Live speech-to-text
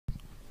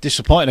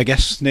Disappointing, I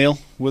guess, Neil,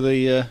 with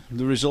the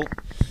result.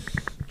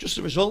 Just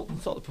the result. I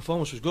thought the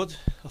performance was good.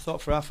 I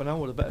thought for half an hour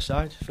we were the better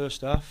side,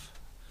 first half.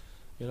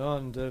 You know,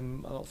 and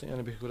I don't think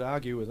anybody could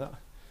argue with that.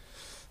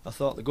 I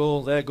thought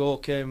their goal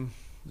came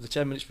the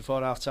 10 minutes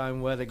before half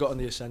time where they got on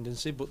the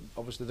ascendancy, but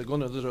obviously they're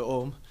going to do it at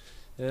home.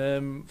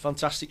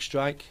 Fantastic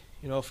strike,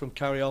 you know, from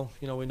Carayol.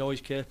 You know, we know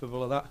he's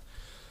capable of that.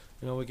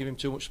 You know, we give him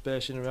too much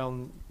space in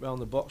around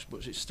the box,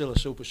 but it's still a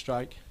super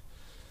strike.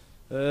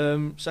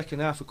 Second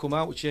half we come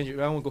out, we change it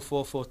around, we go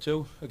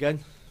 4-4-2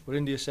 again. We're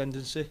in the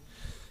ascendancy,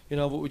 you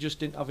know, but we just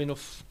didn't have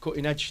enough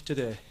cutting edge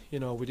today. You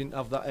know, we didn't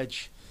have that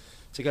edge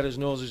to get his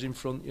noses in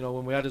front. You know,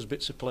 when we had his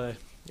bits of play,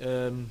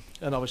 and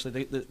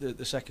obviously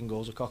the second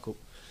goal's a cock up.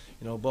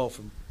 You know, ball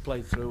from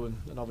played through,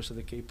 and obviously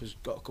the keeper's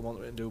got to come on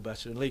to it and do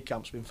better. And League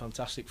Camp's been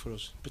fantastic for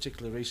us,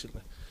 particularly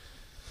recently.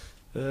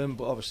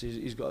 But obviously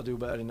he's got to do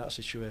better in that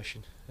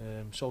situation.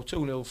 So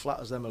 2-0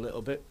 flatters them a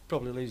little bit.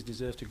 Probably Leeds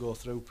deserve to go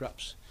through,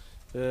 perhaps.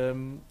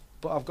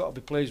 But I've got to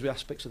be pleased with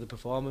aspects of the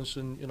performance,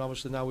 and you know,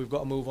 obviously now we've got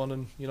to move on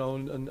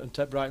and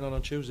take Brighton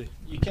on Tuesday.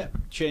 You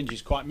kept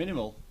changes quite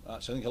minimal.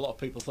 Actually, I think a lot of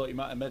people thought you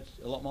might have made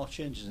a lot more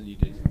changes than you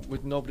did.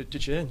 With nobody to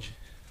change.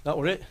 That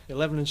were it.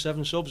 11 and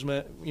 7 subs,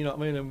 mate. You know what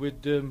I mean? And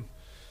with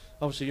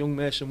obviously young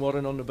Mason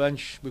Warren on the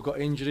bench, we've got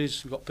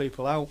injuries, we've got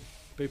people out,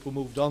 people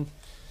moved on.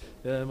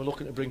 We're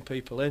looking to bring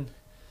people in,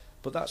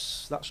 but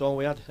that's all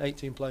we had.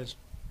 18 players.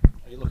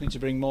 Are you looking to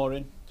bring more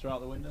in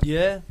throughout the window?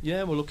 Yeah,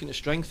 we're looking to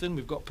strengthen.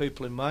 We've got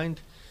people in mind.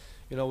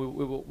 You know,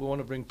 we want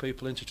to bring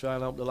people in to try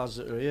and help the lads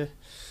that are here.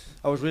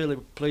 I was really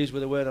pleased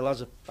with the way the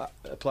lads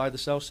applied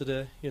themselves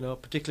today. You know,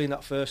 particularly in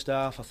that first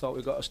half, I thought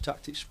we got us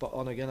tactics spot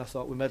on again. I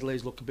thought we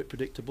Medleys looked a bit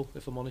predictable,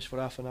 if I'm honest, for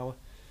half an hour.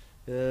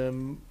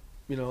 You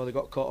know, they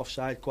got caught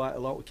offside quite a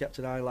lot. We kept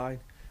an eye line,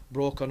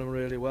 broke on them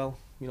really well.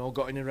 You know,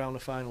 got in around the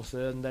final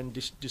third, and then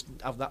just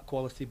didn't have that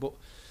quality. But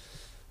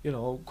you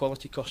know,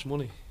 quality costs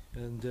money,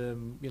 and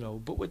you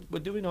know, but we're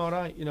doing all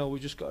right. You know, we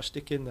just got to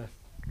stick in there.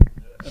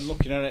 And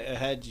looking at it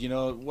ahead, you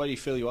know, where do you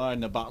feel you are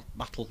in the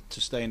battle to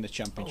stay in the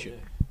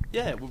Championship? Oh,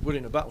 yeah, we're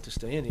in a battle to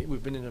stay in it.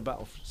 We've been in a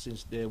battle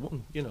since day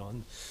one, you know,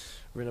 and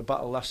we're in a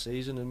battle last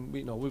season, and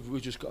you know,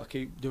 we've just got to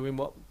keep doing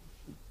what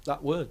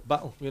that word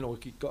battle. You know,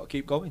 we've got to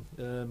keep going.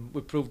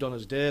 We've proved on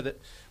his day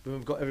that when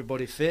we've got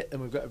everybody fit and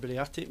we've got everybody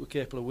at it, we're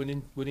capable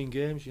of winning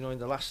games. You know, in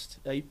the last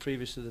 8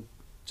 previous to the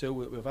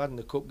 2 that we've had in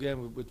the cup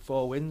game with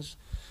 4 wins.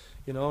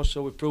 You know,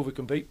 so we've proved we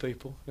can beat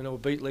people. You know, we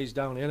beat Leeds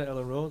down here at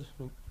Ellen Road,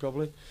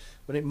 probably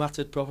when it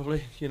mattered.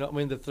 Probably, you know what I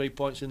mean. The 3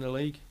 points in the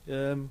league.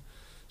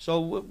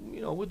 So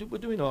you know, we're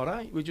doing all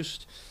right. We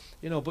just,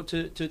 you know, but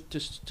to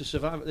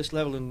survive at this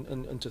level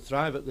and to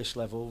thrive at this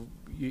level,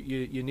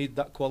 you need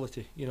that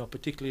quality. You know,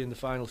 particularly in the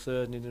final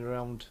third and in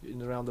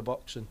and around the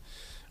box. And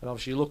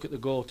obviously, you look at the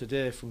goal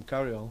today from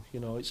Carayol. You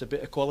know, it's a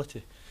bit of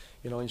quality.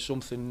 You know, in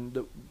something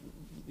that,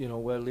 you know,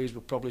 where Leeds were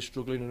probably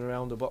struggling in and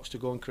around the box to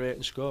go and create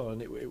and score, and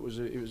it was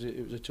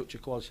a touch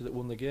of quality that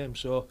won the game.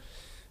 So,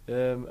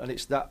 and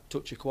it's that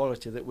touch of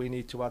quality that we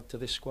need to add to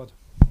this squad.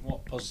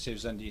 What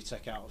positives then do you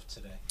take out of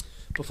today?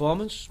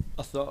 Performance.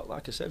 I thought,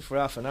 like I said, for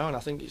half an hour, and I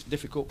think it's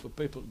difficult for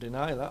people to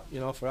deny that. You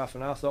know, for half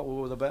an hour, I thought we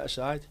were the better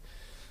side.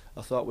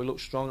 I thought we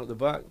looked strong at the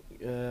back.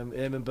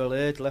 Eamon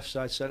Belaid, left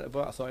side centre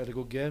back, I thought he had a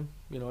good game.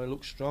 You know, he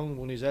looked strong,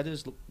 won his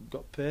headers,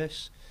 got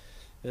pace.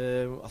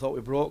 I thought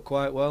we broke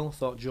quite well. I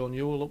thought Joe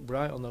Newell looked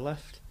bright on the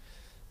left.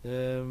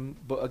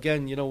 But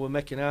again, you know, we're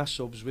making our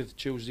subs with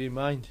Tuesday in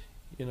mind.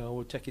 You know,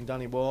 we're taking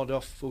Danny Ward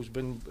off, who's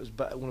been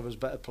one of his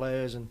better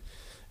players, and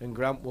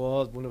Grant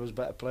Ward, one of his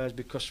better players,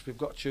 because we've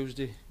got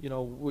Tuesday. You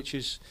know, which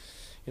is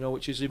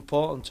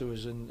important to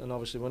us. And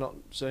obviously, we're not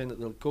saying that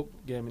the cup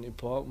game is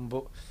important,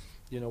 but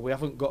you know, we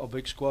haven't got a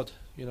big squad.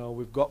 You know,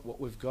 we've got what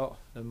we've got,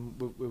 and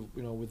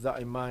you know, with that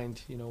in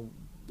mind, you know,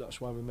 that's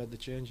why we made the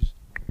changes.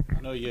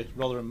 I know you're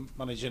Rotherham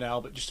manager now,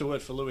 but just a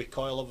word for Louis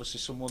Coyle, obviously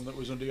someone that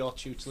was under your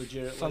tutelage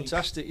here at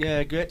Fantastic, Leeds.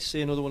 Yeah, great to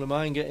see another one of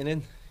mine getting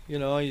in. You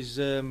know, he's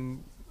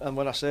and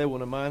when I say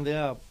one of mine, they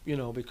are, you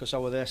know, because I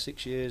was there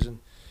 6 years, and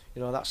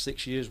you know, that's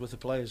 6 years worth of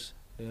players.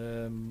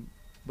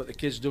 But the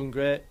kid's done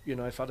great. You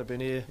know, if I'd have been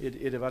here,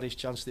 he'd have had his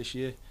chance this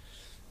year,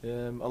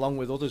 along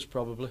with others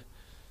probably.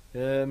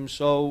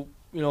 So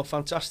you know,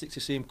 fantastic to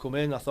see him come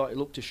in. I thought he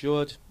looked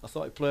assured. I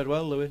thought he played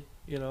well, Louis.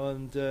 You know,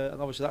 and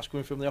obviously that's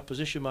coming from the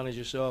opposition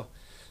manager. So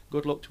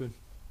good luck to him.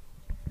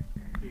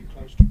 Are you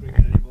close to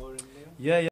bringing any more in, Neil? Yeah.